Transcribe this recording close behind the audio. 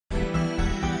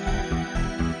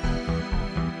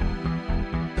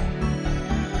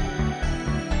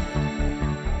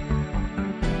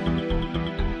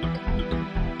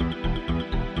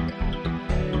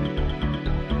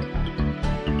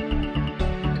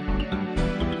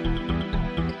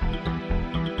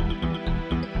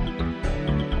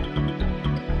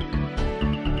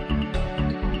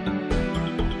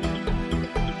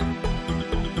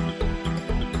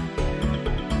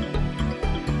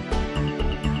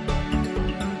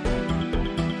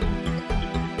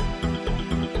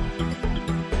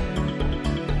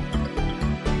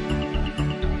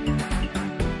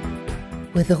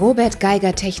With Robert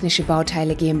Geiger Technische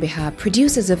Bauteile GmbH,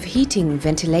 producers of heating,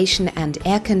 ventilation and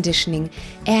air conditioning,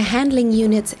 air handling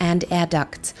units and air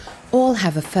ducts, all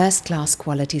have a first-class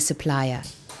quality supplier.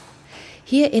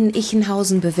 Here in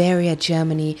Ichenhausen, Bavaria,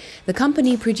 Germany, the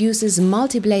company produces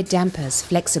multi-blade dampers,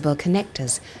 flexible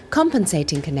connectors,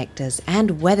 compensating connectors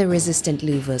and weather-resistant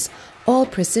louvers, all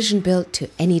precision-built to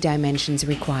any dimensions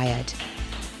required.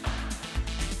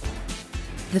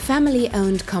 The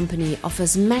family-owned company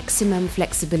offers maximum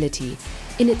flexibility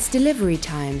in its delivery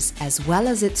times as well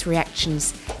as its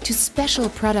reactions to special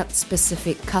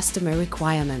product-specific customer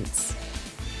requirements.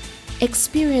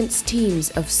 Experienced teams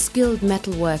of skilled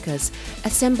metal workers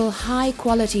assemble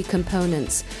high-quality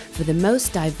components for the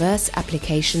most diverse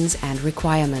applications and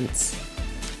requirements.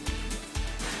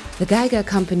 The Geiger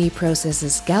company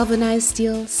processes galvanized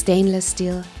steel, stainless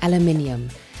steel, aluminium,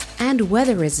 and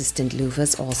weather-resistant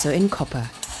louvers also in copper.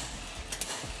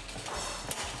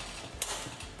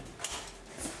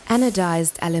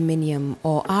 Anodized aluminium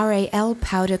or RAL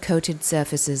powder-coated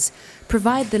surfaces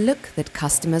provide the look that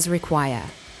customers require.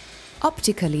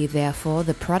 Optically, therefore,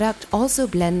 the product also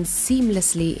blends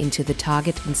seamlessly into the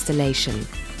target installation.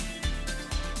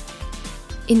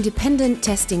 Independent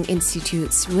testing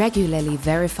institutes regularly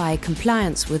verify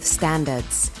compliance with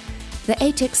standards. The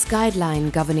ATEX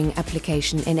guideline governing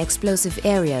application in explosive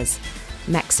areas,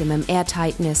 maximum air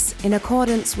tightness in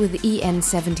accordance with EN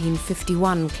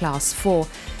 1751 Class 4,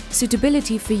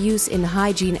 suitability for use in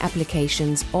hygiene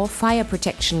applications or fire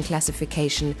protection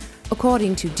classification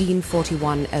according to DIN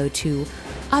 4102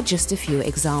 are just a few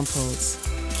examples.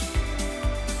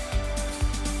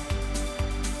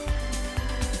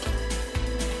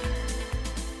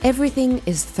 Everything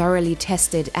is thoroughly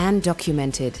tested and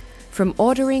documented, from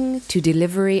ordering to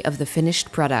delivery of the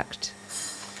finished product.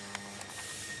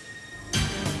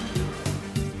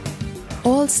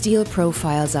 All steel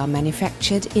profiles are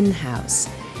manufactured in-house.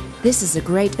 This is a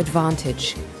great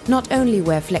advantage, not only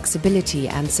where flexibility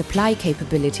and supply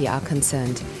capability are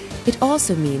concerned, it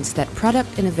also means that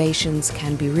product innovations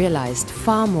can be realized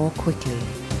far more quickly.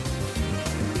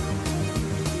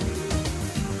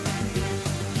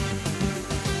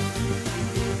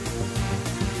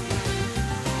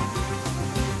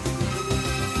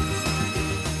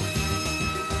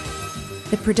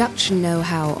 The production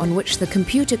know-how on which the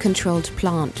computer-controlled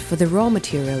plant for the raw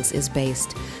materials is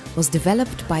based was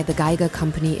developed by the Geiger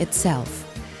company itself.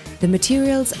 The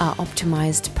materials are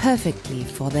optimized perfectly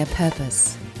for their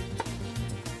purpose.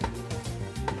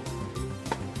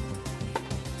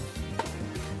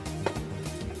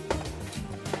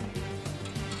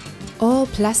 All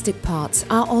plastic parts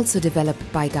are also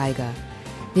developed by Geiger.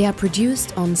 They are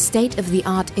produced on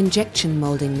state-of-the-art injection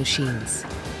molding machines.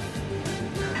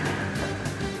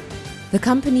 The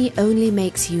company only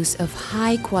makes use of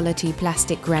high-quality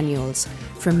plastic granules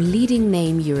from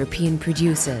leading-name European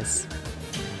producers.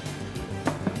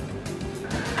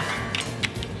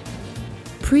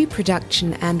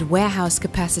 Pre-production and warehouse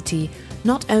capacity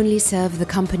not only serve the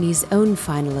company's own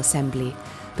final assembly,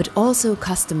 but also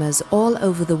customers all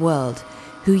over the world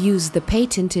who use the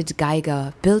patented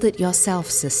Geiger Build-It-Yourself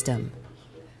system.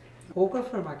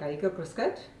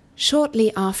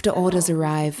 Shortly after orders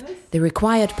arrive, the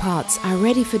required parts are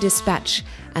ready for dispatch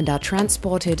and are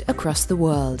transported across the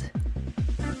world.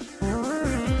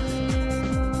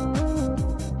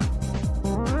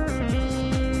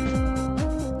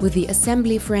 With the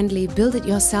assembly-friendly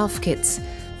build-it-yourself kits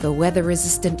for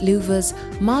weather-resistant louvers,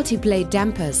 multi-blade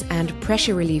dampers and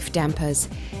pressure relief dampers,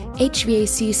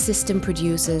 HVAC system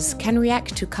producers can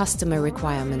react to customer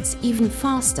requirements even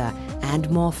faster and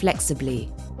more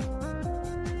flexibly.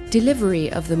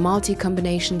 Delivery of the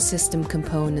multi-combination system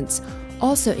components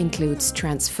also includes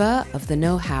transfer of the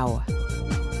know-how.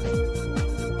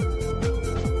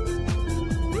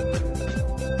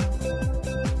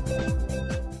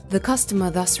 The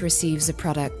customer thus receives a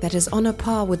product that is on a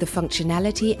par with the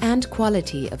functionality and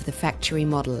quality of the factory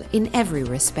model in every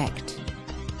respect.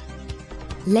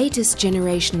 Latest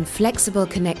generation flexible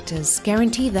connectors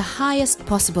guarantee the highest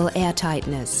possible air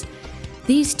tightness.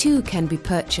 These too can be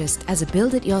purchased as a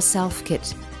build-it-yourself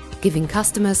kit, giving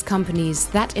customers' companies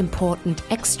that important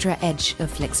extra edge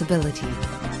of flexibility.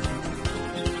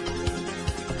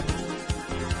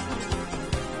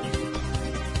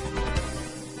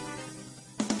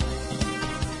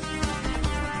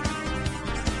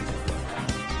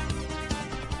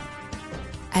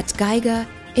 At Geiger,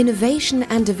 innovation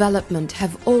and development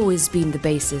have always been the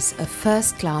basis of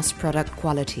first-class product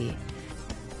quality.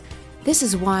 This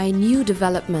is why new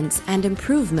developments and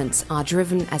improvements are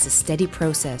driven as a steady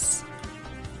process.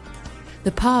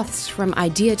 The paths from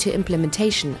idea to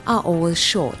implementation are always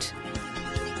short.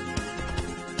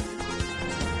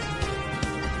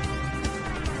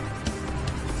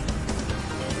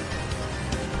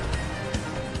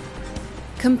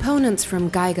 Components from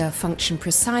Geiger function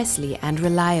precisely and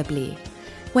reliably.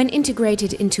 When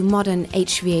integrated into modern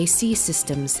HVAC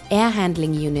systems, air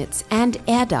handling units and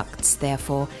air ducts,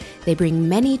 therefore, they bring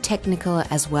many technical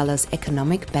as well as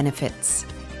economic benefits.